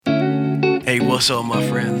Hey, what's up, my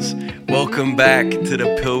friends? Welcome back to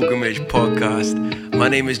the Pilgrimage Podcast. My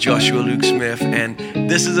name is Joshua Luke Smith, and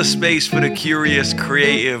this is a space for the curious,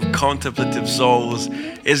 creative, contemplative souls.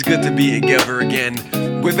 It's good to be together again.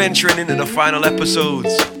 We're venturing into the final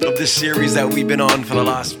episodes of this series that we've been on for the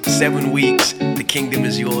last 7 weeks. The kingdom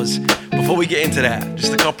is yours. Before we get into that,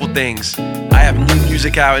 just a couple things. I have new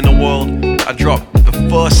music out in the world. I dropped the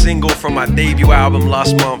first single from my debut album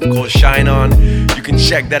last month called Shine On. You can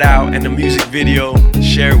check that out and the music video,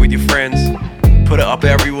 share it with your friends, put it up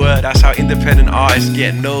everywhere. That's how independent artists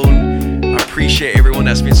get known. I appreciate everyone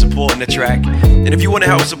that's been supporting the track. And if you want to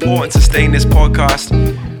help support and sustain this podcast,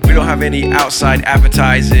 we don't have any outside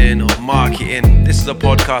advertising or marketing. This is a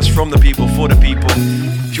podcast from the people for the people.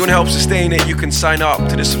 If you want to help sustain it, you can sign up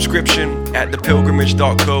to the subscription at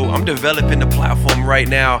thepilgrimage.co. I'm developing the platform right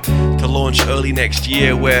now to launch early next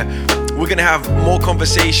year, where we're going to have more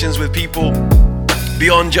conversations with people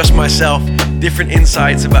beyond just myself, different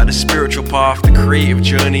insights about the spiritual path, the creative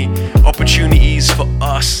journey, opportunities for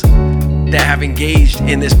us that have engaged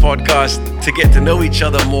in this podcast to get to know each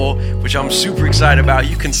other more, which I'm super excited about.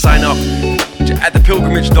 You can sign up at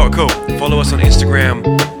thepilgrimage.co. Follow us on Instagram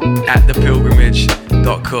at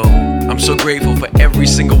thepilgrimage.co. I'm so grateful for every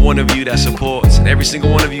single one of you that supports and every single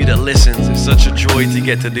one of you that listens. It's such a joy to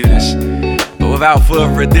get to do this. But without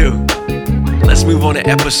further ado, let's move on to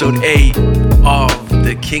episode 8 of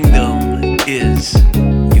The Kingdom is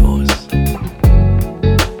Yours.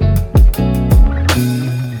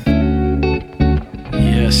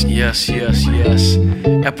 Yes.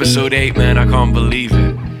 Episode 8, man, I can't believe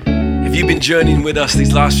it. If you've been journeying with us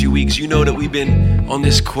these last few weeks, you know that we've been on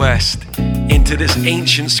this quest into this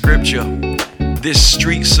ancient scripture, this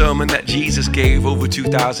street sermon that Jesus gave over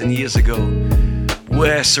 2,000 years ago.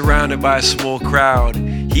 We're surrounded by a small crowd.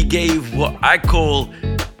 He gave what I call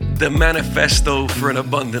the manifesto for an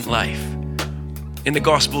abundant life. In the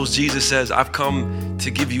Gospels, Jesus says, I've come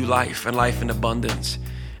to give you life and life in abundance.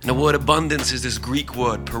 And the word abundance is this Greek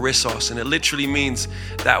word, perissos, and it literally means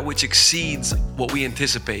that which exceeds what we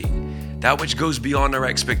anticipate, that which goes beyond our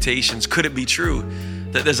expectations. Could it be true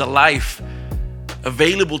that there's a life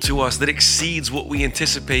available to us that exceeds what we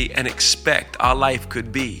anticipate and expect our life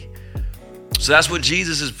could be? So that's what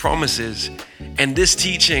Jesus' promise is. And this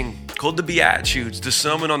teaching, called the Beatitudes, the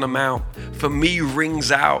Sermon on the Mount, for me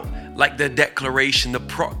rings out like the declaration, the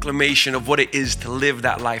proclamation of what it is to live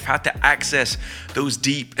that life, how to access those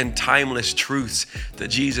deep and timeless truths that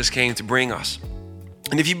Jesus came to bring us.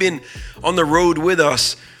 And if you've been on the road with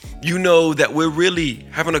us, you know that we're really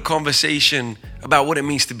having a conversation about what it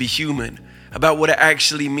means to be human, about what it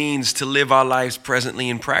actually means to live our lives presently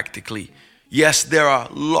and practically. Yes, there are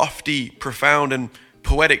lofty, profound, and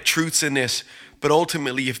poetic truths in this, but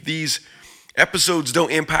ultimately, if these episodes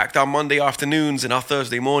don't impact our Monday afternoons and our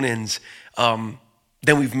Thursday mornings, then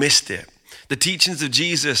we've missed it. The teachings of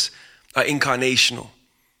Jesus are incarnational.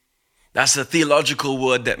 That's a theological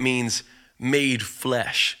word that means made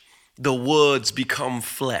flesh. The words become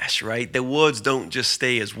flesh, right? The words don't just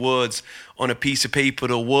stay as words on a piece of paper.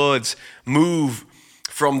 The words move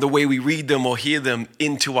from the way we read them or hear them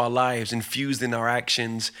into our lives, infused in our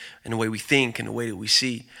actions and the way we think and the way that we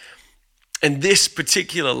see. And this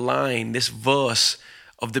particular line, this verse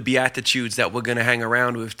of the Beatitudes that we're going to hang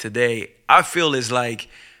around with today, I feel is like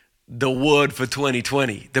the word for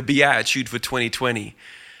 2020, the Beatitude for 2020,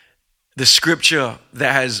 the scripture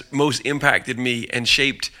that has most impacted me and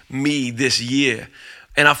shaped me this year.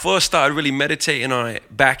 And I first started really meditating on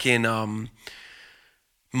it back in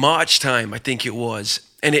March time, I think it was.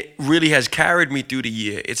 And it really has carried me through the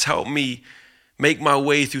year. It's helped me make my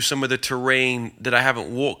way through some of the terrain that I haven't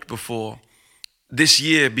walked before. This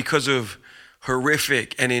year, because of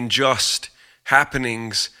horrific and unjust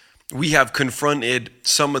happenings, we have confronted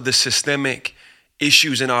some of the systemic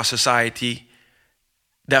issues in our society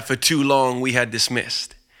that for too long we had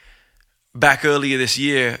dismissed. Back earlier this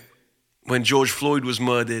year, when George Floyd was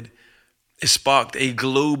murdered, it sparked a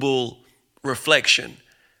global reflection,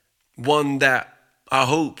 one that I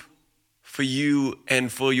hope for you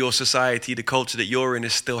and for your society, the culture that you're in,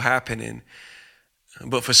 is still happening.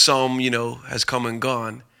 But for some, has come and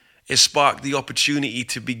gone. It sparked the opportunity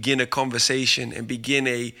to begin a conversation and begin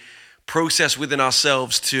a process within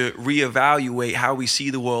ourselves to reevaluate how we see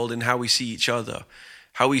the world and how we see each other,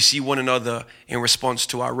 how we see one another in response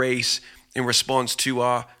to our race, in response to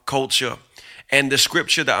our culture. And the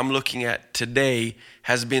scripture that I'm looking at today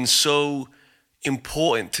has been so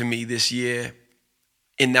important to me this year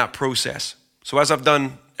in that process. So as I've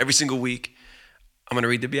done every single week, I'm going to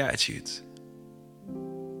read the Beatitudes.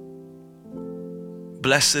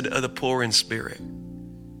 Blessed are the poor in spirit,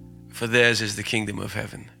 for theirs is the kingdom of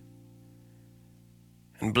heaven.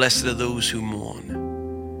 And blessed are those who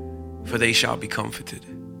mourn, for they shall be comforted.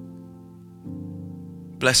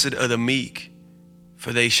 Blessed are the meek,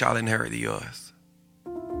 for they shall inherit the earth.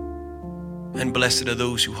 And blessed are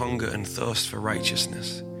those who hunger and thirst for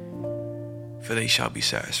righteousness, for they shall be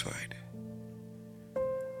satisfied.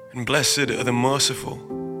 And blessed are the merciful,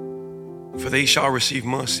 for they shall receive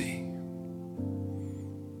mercy.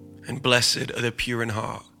 And blessed are the pure in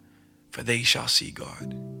heart, for they shall see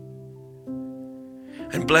God.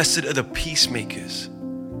 And blessed are the peacemakers,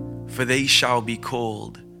 for they shall be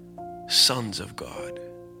called sons of God,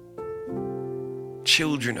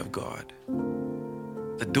 children of God,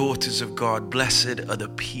 the daughters of God. Blessed are the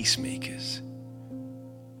peacemakers.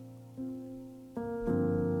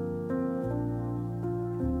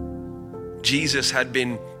 Jesus had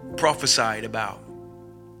been prophesied about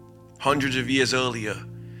hundreds of years earlier.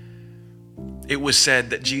 It was said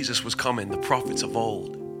that Jesus was coming, the prophets of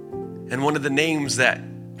old. And one of the names that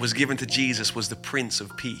was given to Jesus was the Prince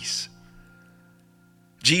of Peace.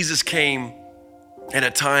 Jesus came at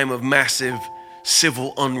a time of massive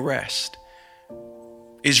civil unrest.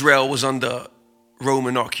 Israel was under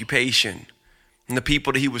Roman occupation, and the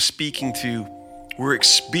people that he was speaking to were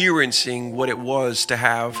experiencing what it was to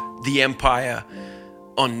have the empire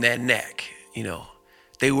on their neck. You know,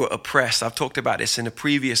 they were oppressed. I've talked about this in a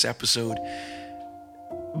previous episode.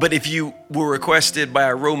 But if you were requested by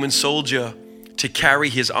a Roman soldier to carry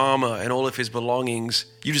his armor and all of his belongings,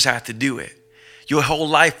 you just had to do it. Your whole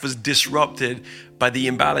life was disrupted by the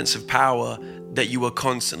imbalance of power that you were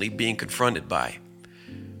constantly being confronted by.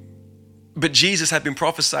 But Jesus had been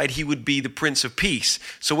prophesied he would be the Prince of Peace.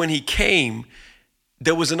 So when he came,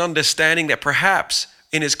 there was an understanding that perhaps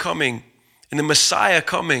in his coming, in the Messiah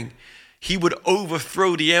coming, he would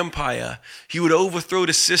overthrow the empire. He would overthrow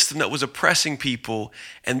the system that was oppressing people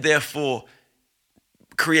and therefore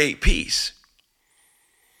create peace.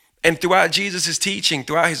 And throughout Jesus' teaching,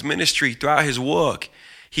 throughout his ministry, throughout his work,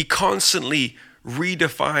 he constantly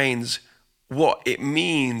redefines what it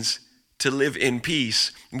means to live in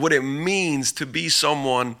peace, what it means to be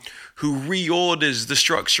someone who reorders the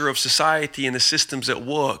structure of society and the systems at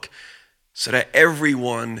work so that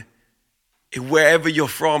everyone, wherever you're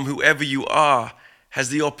from, whoever you are, has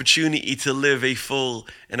the opportunity to live a full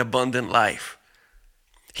and abundant life.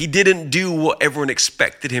 He didn't do what everyone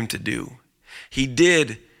expected him to do. He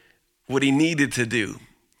did what he needed to do.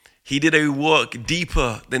 He did a work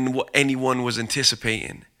deeper than what anyone was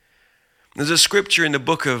anticipating. There's a scripture in the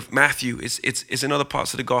book of Matthew. It's in other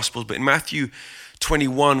parts of the Gospels, but in Matthew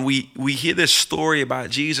 21, we hear this story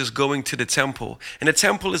about Jesus going to the temple. And the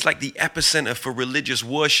temple is like the epicenter for religious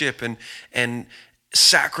worship and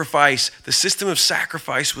sacrifice. The system of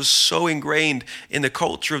sacrifice was so ingrained in the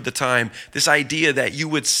culture of the time. This idea that you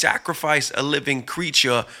would sacrifice a living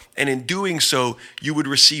creature, and in doing so, you would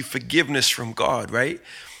receive forgiveness from God, right?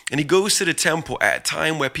 And he goes to the temple at a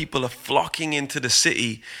time where people are flocking into the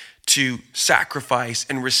city to sacrifice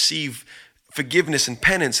and receive forgiveness and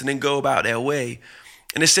penance and then go about their way.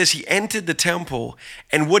 And it says he entered the temple,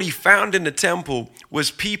 and what he found in the temple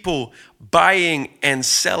was people buying and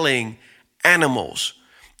selling animals.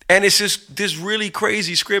 And it's just this really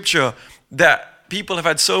crazy scripture that people have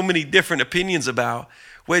had so many different opinions about,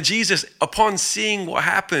 where Jesus, upon seeing what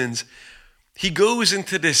happens, he goes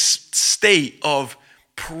into this state of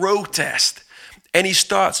protest and he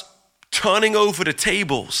starts turning over the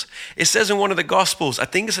tables. It says in one of the Gospels, I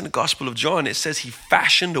think it's in the Gospel of John, it says he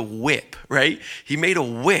fashioned a whip, right? He made a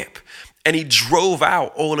whip and he drove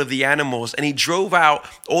out all of the animals and he drove out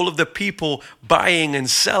all of the people buying and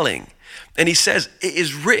selling. And he says, it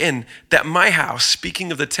is written that my house,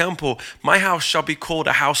 speaking of the temple, my house shall be called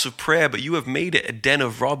a house of prayer, but you have made it a den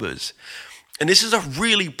of robbers. And this is a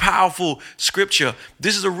really powerful scripture.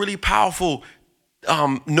 This is a really powerful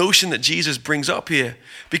notion that Jesus brings up here,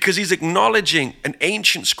 because he's acknowledging an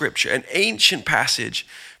ancient scripture, an ancient passage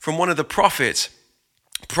from one of the prophets,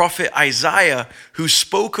 Prophet Isaiah, who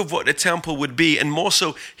spoke of what the temple would be, and more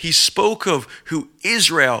so, he spoke of who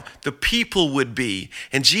Israel, the people, would be.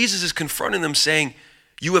 And Jesus is confronting them saying,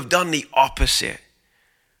 you have done the opposite.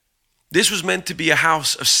 This was meant to be a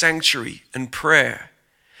house of sanctuary and prayer,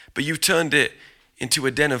 but you've turned it into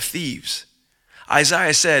a den of thieves.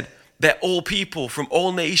 Isaiah said that all people from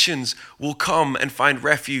all nations will come and find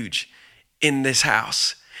refuge in this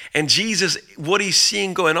house. And Jesus, what he's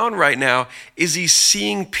seeing going on right now is he's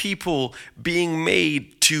seeing people being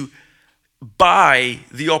made to buy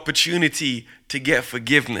the opportunity to get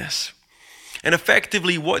forgiveness. And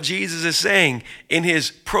effectively what Jesus is saying in his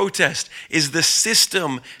protest is the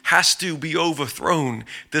system has to be overthrown.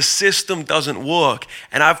 The system doesn't work.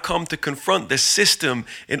 And I've come to confront the system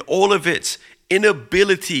in all of its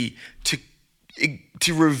inability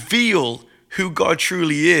to reveal who God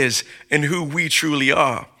truly is and who we truly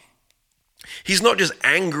are. He's not just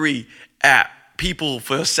angry at people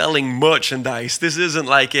for selling merchandise. This isn't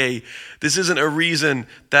a reason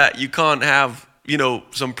that you can't have,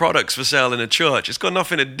 some products for sale in a church. It's got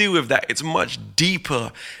nothing to do with that. It's much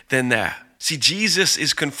deeper than that. See, Jesus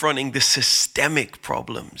is confronting the systemic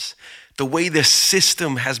problems, the way the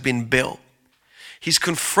system has been built. He's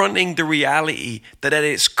confronting the reality that at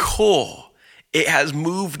its core, it has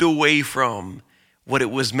moved away from what it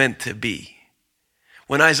was meant to be.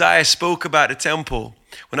 When Isaiah spoke about the temple,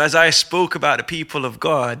 when Isaiah spoke about the people of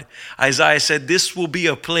God, Isaiah said, this will be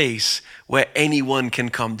a place where anyone can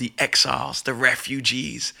come, the exiles, the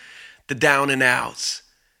refugees, the down and outs.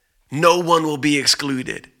 No one will be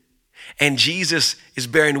excluded. And Jesus is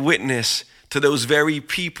bearing witness to those very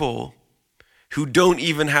people who don't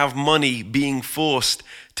even have money being forced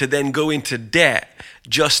to then go into debt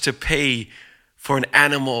just to pay for an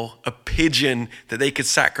animal, a pigeon that they could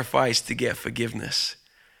sacrifice to get forgiveness.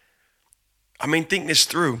 Think this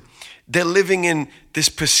through. They're living in this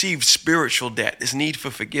perceived spiritual debt, this need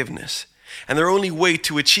for forgiveness. And their only way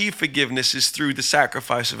to achieve forgiveness is through the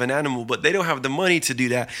sacrifice of an animal, but they don't have the money to do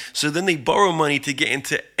that. So then they borrow money to get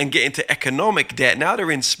into economic debt. Now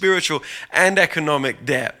they're in spiritual and economic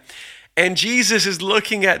debt. And Jesus is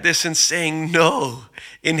looking at this and saying, no,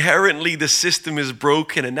 inherently the system is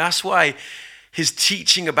broken. And that's why his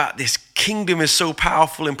teaching about this kingdom is so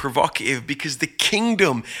powerful and provocative, because the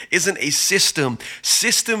kingdom isn't a system.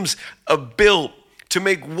 Systems are built to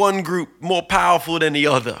make one group more powerful than the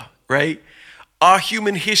other, right? Our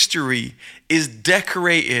human history is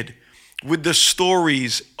decorated with the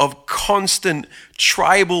stories of constant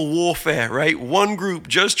tribal warfare, right? One group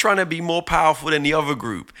just trying to be more powerful than the other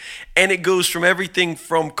group. And it goes from everything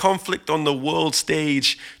from conflict on the world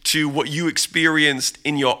stage to what you experienced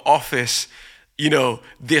in your office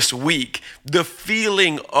this week, the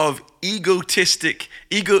feeling of ego-driven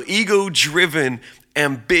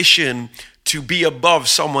ambition to be above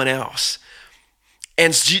someone else.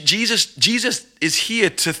 And Jesus is here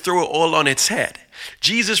to throw it all on its head.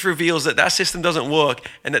 Jesus reveals that system doesn't work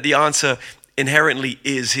and that the answer inherently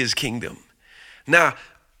is his kingdom. Now,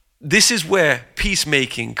 this is where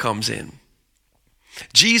peacemaking comes in.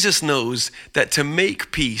 Jesus knows that to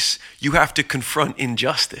make peace, you have to confront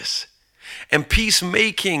injustice. And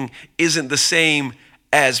peacemaking isn't the same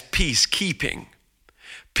as peacekeeping.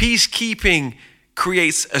 Peacekeeping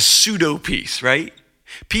creates a pseudo-peace, right?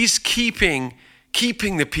 Peacekeeping,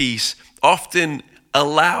 keeping the peace, often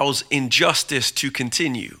allows injustice to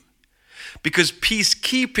continue. Because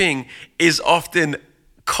peacekeeping is often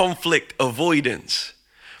conflict avoidance.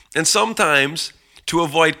 And sometimes, to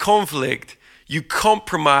avoid conflict, you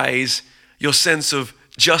compromise your sense of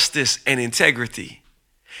justice and integrity.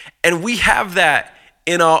 And we have that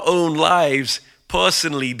in our own lives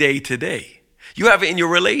personally, day to day. You have it in your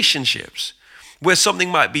relationships where something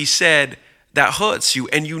might be said that hurts you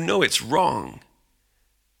and you know it's wrong.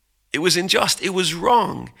 It was unjust, it was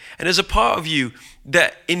wrong. And there's a part of you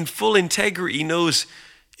that in full integrity knows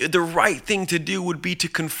the right thing to do would be to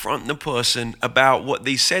confront the person about what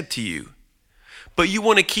they said to you. But you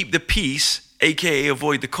want to keep the peace, aka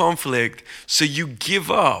avoid the conflict, so you give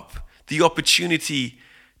up the opportunity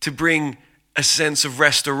to bring a sense of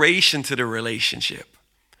restoration to the relationship.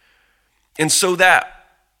 And so that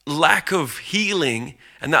lack of healing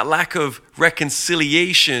and that lack of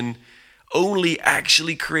reconciliation only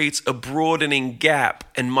actually creates a broadening gap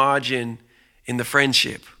and margin in the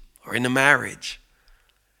friendship or in the marriage.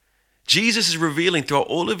 Jesus is revealing throughout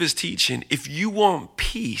all of his teaching, if you want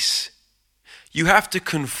peace, you have to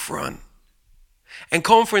confront. And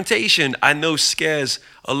confrontation, I know, scares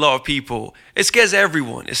a lot of people. It scares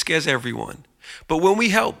everyone. But when we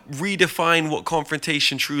help redefine what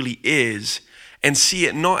confrontation truly is and see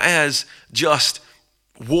it not as just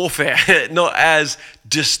warfare, not as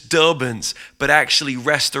disturbance, but actually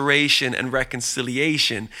restoration and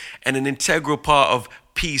reconciliation and an integral part of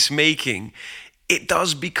peacemaking, it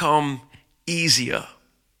does become easier.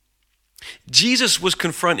 Jesus was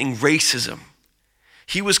confronting racism.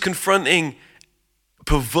 He was confronting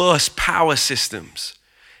perverse power systems.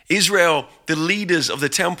 Israel, the leaders of the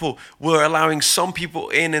temple, were allowing some people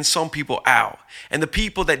in and some people out. And the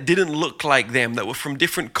people that didn't look like them, that were from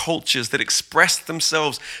different cultures, that expressed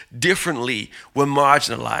themselves differently, were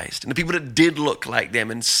marginalized. And the people that did look like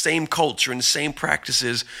them and same culture and same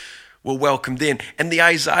practices were welcomed in. And the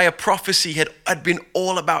Isaiah prophecy had been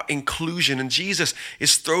all about inclusion. And Jesus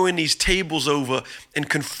is throwing these tables over and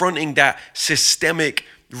confronting that systemic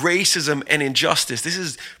racism and injustice. This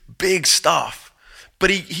is big stuff. But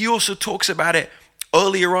he also talks about it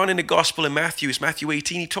earlier on in the gospel in Matthew. It's Matthew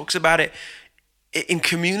 18. He talks about it in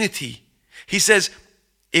community. He says,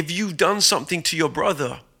 if you've done something to your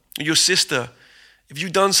brother or your sister, if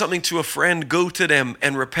you've done something to a friend, go to them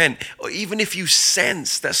and repent. Or even if you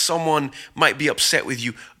sense that someone might be upset with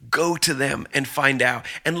you, go to them and find out.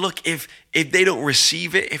 And look, if they don't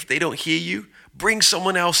receive it, if they don't hear you, bring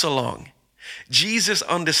someone else along. Jesus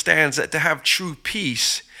understands that to have true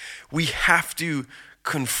peace, we have to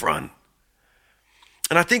confront.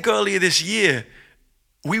 And I think earlier this year,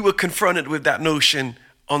 we were confronted with that notion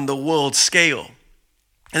on the world scale.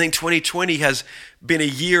 I think 2020 has been a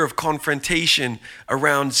year of confrontation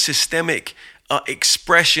around systemic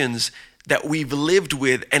expressions that we've lived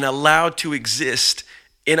with and allowed to exist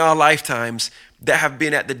in our lifetimes that have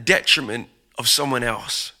been at the detriment of someone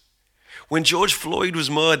else. When George Floyd was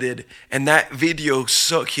murdered and that video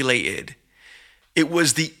circulated, it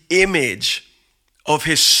was the image of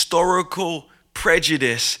historical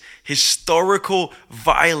prejudice, historical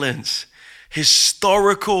violence,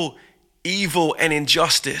 historical evil and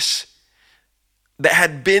injustice that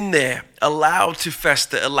had been there, allowed to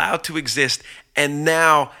fester, allowed to exist, and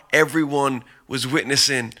now everyone was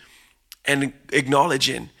witnessing and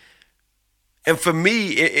acknowledging. And for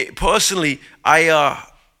me, personally, I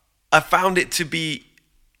found it to be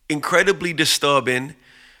incredibly disturbing,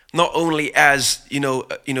 not only as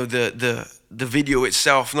the video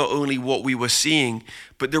itself, not only what we were seeing,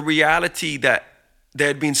 but the reality that there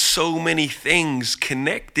had been so many things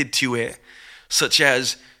connected to it, such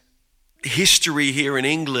as history here in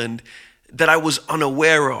England, that I was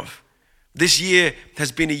unaware of. This year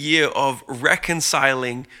has been a year of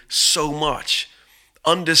reconciling so much,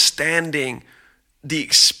 understanding the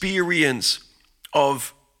experience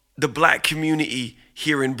of the Black community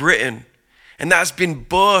here in Britain. And that's been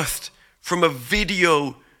birthed from a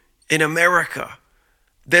video in America.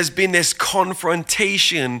 There's been this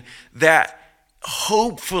confrontation that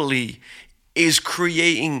hopefully is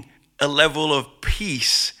creating a level of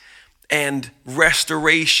peace and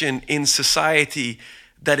restoration in society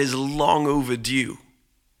that is long overdue.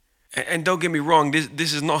 And don't get me wrong,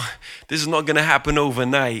 this is not going to happen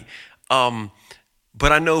overnight.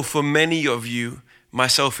 But I know for many of you,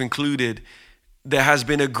 myself included, there has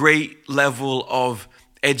been a great level of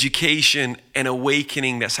education and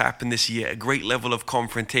awakening that's happened this year, a great level of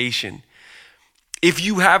confrontation. If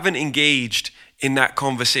you haven't engaged in that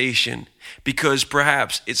conversation because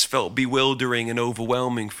perhaps it's felt bewildering and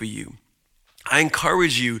overwhelming for you, I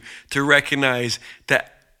encourage you to recognize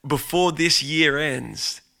that before this year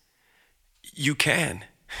ends, you can.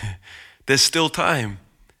 There's still time.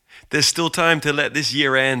 There's still time to let this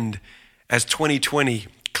year end as 2020,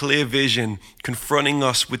 clear vision, confronting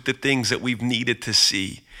us with the things that we've needed to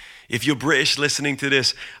see. If you're British listening to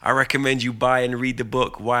this, I recommend you buy and read the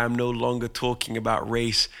book, Why I'm No Longer Talking About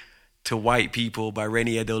Race to White People by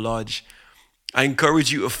Reni Eddo-Lodge. I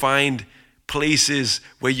encourage you to find places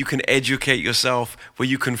where you can educate yourself, where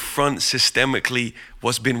you confront systemically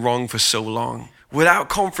what's been wrong for so long. Without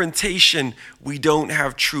confrontation, we don't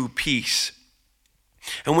have true peace.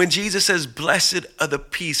 And when Jesus says, blessed are the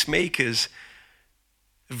peacemakers,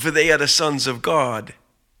 for they are the sons of God,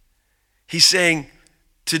 he's saying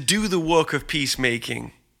to do the work of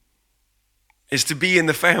peacemaking is to be in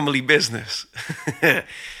the family business.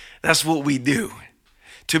 That's what we do.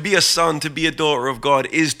 To be a son, to be a daughter of God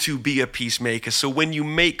is to be a peacemaker. So when you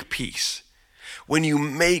make peace,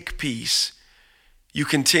 you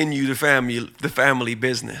continue the family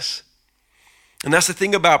business. And that's the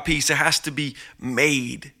thing about peace. It has to be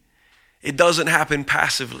made. It doesn't happen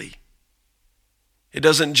passively. It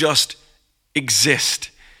doesn't just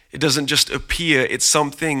exist. It doesn't just appear. It's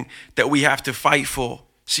something that we have to fight for.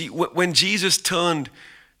 See, when Jesus turned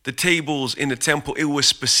the tables in the temple, it was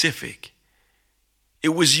specific.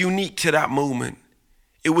 It was unique to that moment.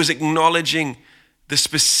 It was acknowledging the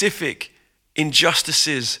specific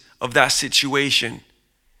injustices of that situation.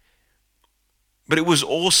 But it was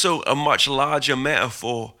also a much larger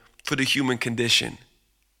metaphor for the human condition.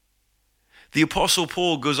 The Apostle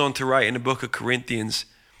Paul goes on to write in the book of Corinthians,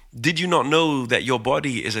 did you not know that your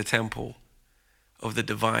body is a temple of the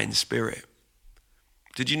divine Spirit?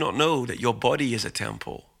 Did you not know that your body is a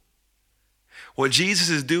temple? What Jesus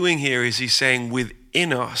is doing here is he's saying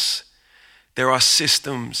within us, there are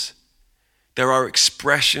systems, there are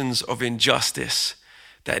expressions of injustice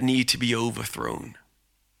that need to be overthrown.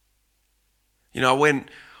 You know, I went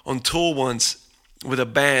on tour once with a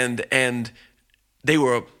band and they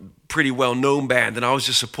were a pretty well-known band and I was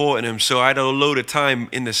just supporting them. So I had a load of time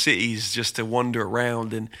in the cities just to wander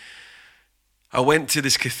around. And I went to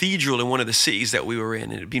this cathedral in one of the cities that we were in,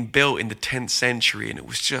 and it had been built in the 10th century, and it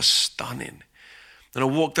was just stunning. And I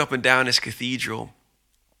walked up and down this cathedral,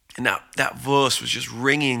 and that verse was just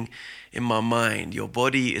ringing in my mind. Your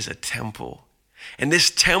body is a temple. And this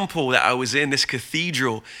temple that I was in, this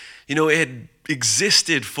cathedral, it had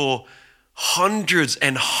existed for hundreds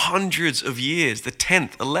and hundreds of years. The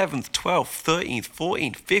 10th, 11th, 12th, 13th,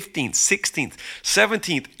 14th, 15th, 16th,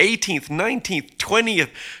 17th, 18th, 19th, 20th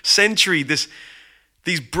century.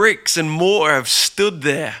 These bricks and mortar have stood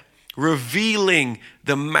there, revealing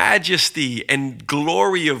the majesty and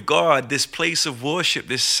glory of God, this place of worship,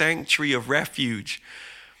 this sanctuary of refuge.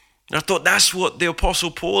 And I thought that's what the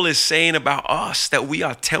Apostle Paul is saying about us, that we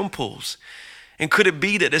are temples. And could it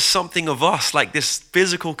be that there's something of us, like this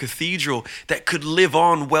physical cathedral, that could live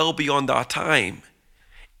on well beyond our time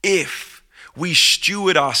if we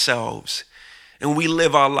steward ourselves and we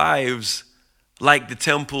live our lives like the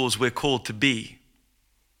temples we're called to be?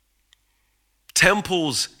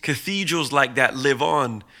 Temples, cathedrals like that live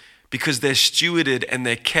on because they're stewarded and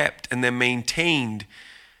they're kept and they're maintained.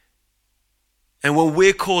 And when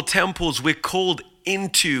we're called temples, we're called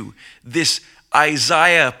into this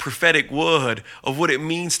Isaiah prophetic word of what it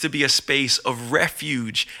means to be a space of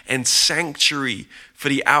refuge and sanctuary for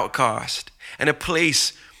the outcast, and a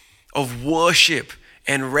place of worship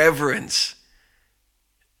and reverence.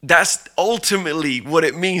 That's ultimately what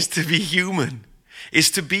it means to be human, is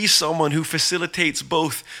to be someone who facilitates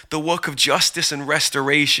both the work of justice and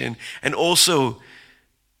restoration, and also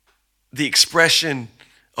the expression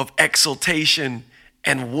of exaltation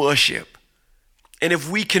and worship. And if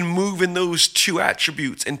we can move in those two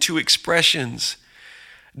attributes and two expressions,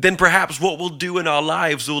 then perhaps what we'll do in our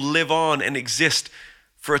lives will live on and exist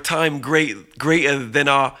for a time greater than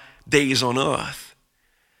our days on earth.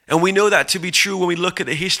 And we know that to be true when we look at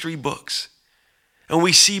the history books. And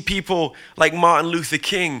we see people like Martin Luther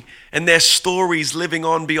King and their stories living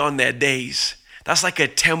on beyond their days. That's like a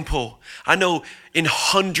temple. I know in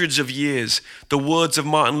hundreds of years, the words of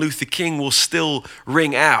Martin Luther King will still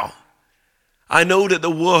ring out. I know that the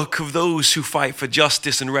work of those who fight for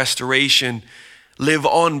justice and restoration live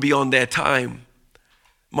on beyond their time.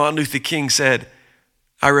 Martin Luther King said,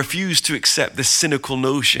 "I refuse to accept the cynical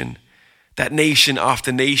notion that nation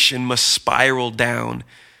after nation must spiral down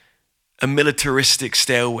a militaristic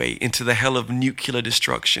stairway into the hell of nuclear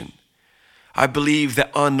destruction. I believe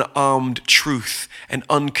that unarmed truth and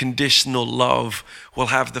unconditional love will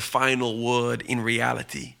have the final word in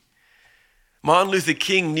reality." Martin Luther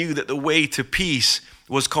King knew that the way to peace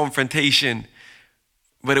was confrontation,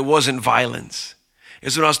 but it wasn't violence.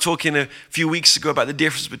 It's when I was talking a few weeks ago about the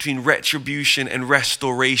difference between retribution and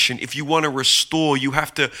restoration. If you want to restore, you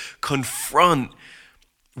have to confront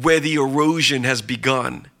where the erosion has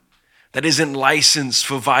begun. That isn't license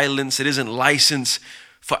for violence. It isn't license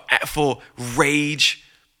for rage.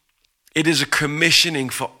 It is a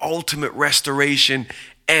commissioning for ultimate restoration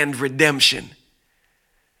and redemption.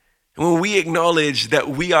 And when we acknowledge that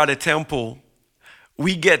we are the temple,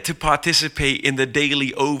 we get to participate in the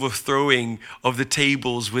daily overthrowing of the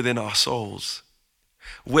tables within our souls.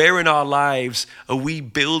 Where in our lives are we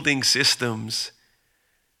building systems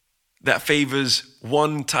that favors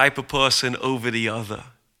one type of person over the other?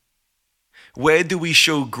 Where do we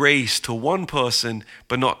show grace to one person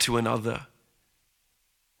but not to another?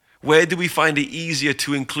 Where do we find it easier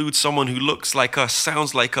to include someone who looks like us,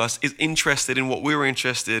 sounds like us, is interested in what we're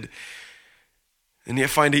interested, and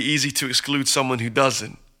yet find it easy to exclude someone who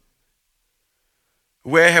doesn't?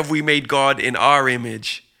 Where have we made God in our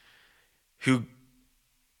image, who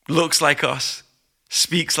looks like us,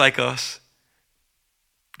 speaks like us,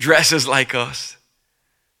 dresses like us?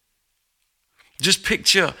 Just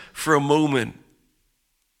picture for a moment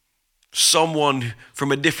someone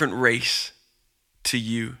from a different race to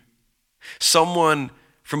you. Someone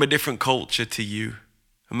from a different culture to you,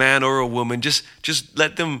 a man or a woman. Just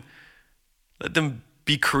let them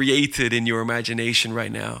be created in your imagination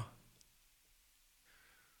right now.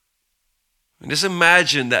 And just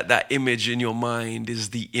imagine that image in your mind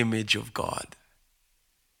is the image of God.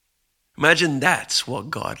 Imagine that's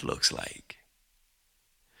what God looks like.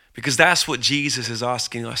 Because that's what Jesus is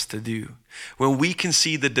asking us to do. When we can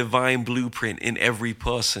see the divine blueprint in every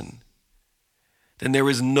person, then there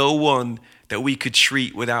is no one that we could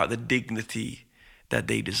treat without the dignity that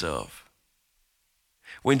they deserve.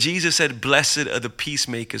 When Jesus said, "Blessed are the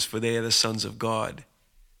peacemakers, for they are the sons of God,"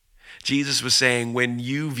 Jesus was saying, when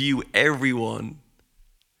you view everyone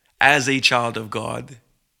as a child of God,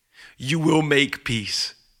 you will make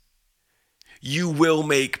peace. You will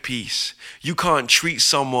make peace. You can't treat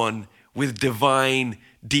someone with divine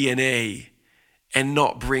DNA and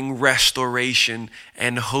not bring restoration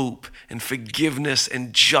and hope and forgiveness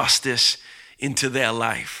and justice into their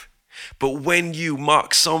life. But when you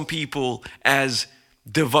mark some people as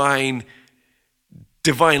divinely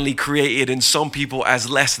created and some people as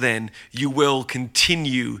less than, you will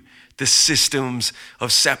continue the systems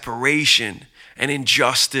of separation and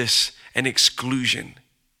injustice and exclusion.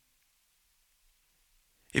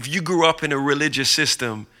 If you grew up in a religious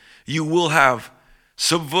system, you will have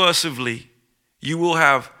subversively, you will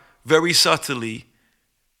have very subtly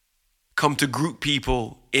come to group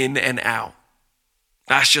people in and out.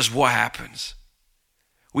 That's just what happens.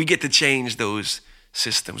 We get to change those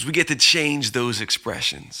systems. We get to change those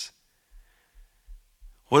expressions.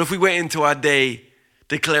 What if we went into our day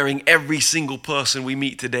declaring every single person we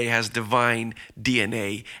meet today has divine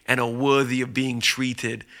DNA and are worthy of being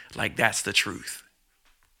treated like that's the truth?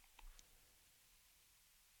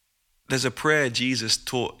 There's a prayer Jesus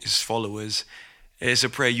taught his followers. It's a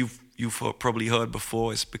prayer you've probably heard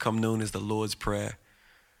before. It's become known as the Lord's Prayer.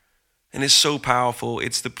 And it's so powerful.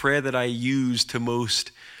 It's the prayer that I use to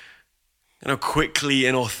most quickly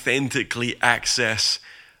and authentically access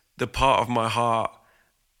the part of my heart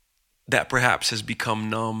that perhaps has become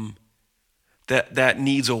numb, that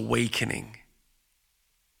needs awakening.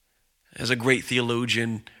 There's a great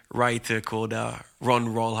theologian, writer called Ron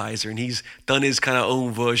Rolheiser, and he's done his kind of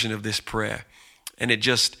own version of this prayer. And it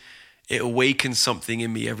awakens something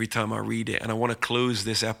in me every time I read it. And I want to close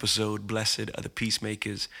this episode, Blessed are the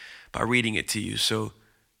Peacemakers, by reading it to you. So,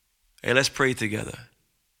 hey, let's pray together.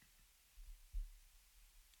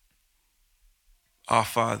 Our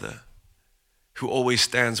Father, who always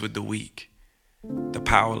stands with the weak, the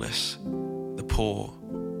powerless, the poor,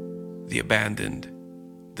 the abandoned,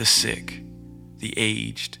 the sick, the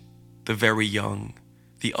aged, the very young,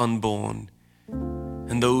 the unborn,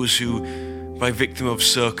 and those who, by victim of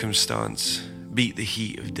circumstance, beat the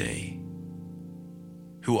heat of day,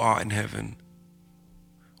 who art in heaven,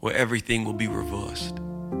 where everything will be reversed,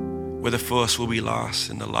 where the first will be last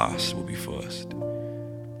and the last will be first,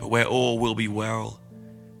 but where all will be well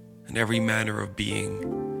and every manner of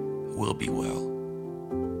being will be well.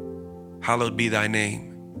 Hallowed be thy name.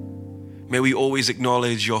 May we always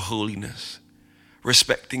acknowledge your holiness,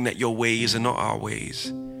 respecting that your ways are not our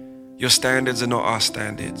ways, your standards are not our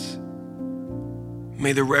standards.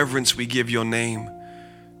 May the reverence we give your name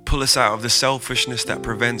pull us out of the selfishness that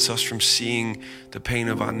prevents us from seeing the pain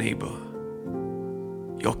of our neighbor.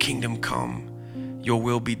 Your kingdom come, your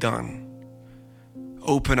will be done.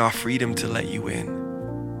 Open our freedom to let you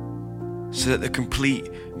in, so that the complete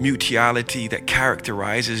mutuality that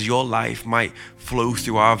characterizes your life might flow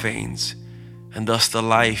through our veins, and thus the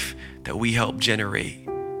life that we help generate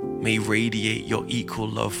may radiate your equal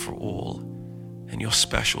love for all and your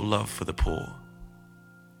special love for the poor.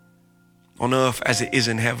 On earth as it is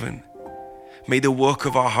in heaven, may the work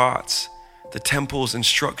of our hearts, the temples and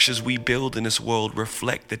structures we build in this world,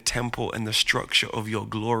 reflect the temple and the structure of your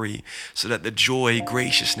glory, so that the joy,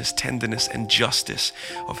 graciousness, tenderness, and justice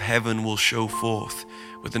of heaven will show forth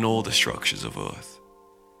within all the structures of earth.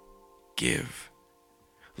 Give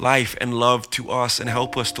life and love to us and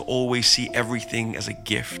help us to always see everything as a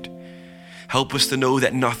gift. Help us to know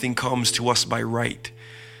that nothing comes to us by right,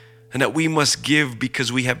 and that we must give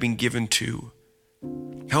because we have been given to.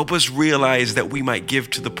 Help us realize that we might give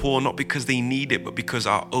to the poor not because they need it, but because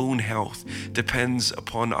our own health depends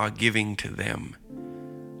upon our giving to them,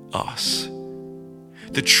 us.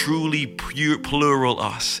 The truly pure, plural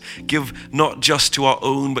us. Give not just to our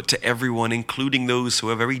own, but to everyone, including those who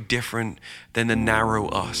are very different than the narrow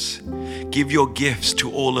us. Give your gifts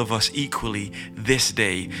to all of us equally this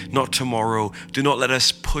day, not tomorrow. Do not let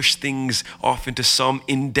us push things off into some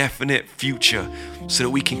indefinite future so that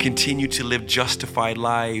we can continue to live justified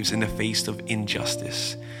lives in the face of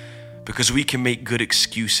injustice, because we can make good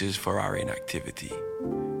excuses for our inactivity.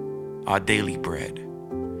 Our daily bread,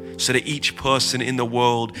 so that each person in the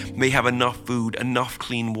world may have enough food, enough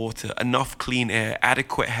clean water, enough clean air,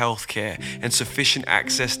 adequate health care, and sufficient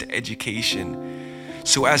access to education,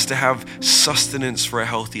 so as to have sustenance for a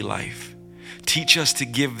healthy life. Teach us to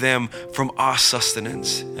give them from our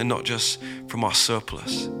sustenance and not just from our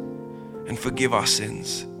surplus. And forgive our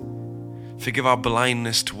sins. Forgive our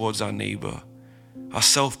blindness towards our neighbor, our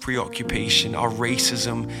self-preoccupation, our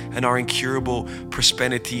racism, and our incurable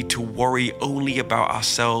propensity to worry only about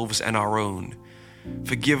ourselves and our own.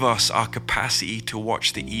 Forgive us our capacity to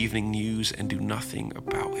watch the evening news and do nothing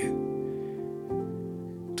about it.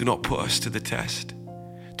 Do not put us to the test.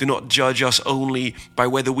 Do not judge us only by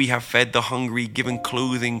whether we have fed the hungry, given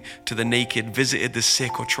clothing to the naked, visited the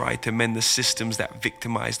sick, or tried to mend the systems that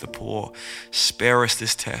victimize the poor. Spare us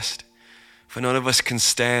this test. For none of us can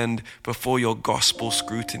stand before your gospel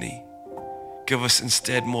scrutiny. Give us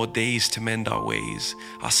instead more days to mend our ways,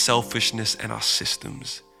 our selfishness and our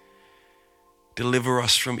systems. Deliver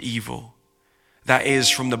us from evil, that is,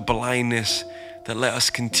 from the blindness that let us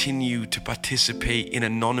continue to participate in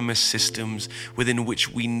anonymous systems within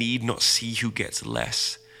which we need not see who gets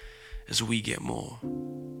less as we get more.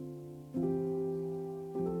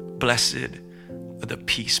 Blessed are the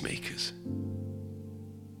peacemakers,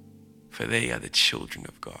 for they are the children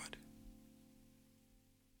of God.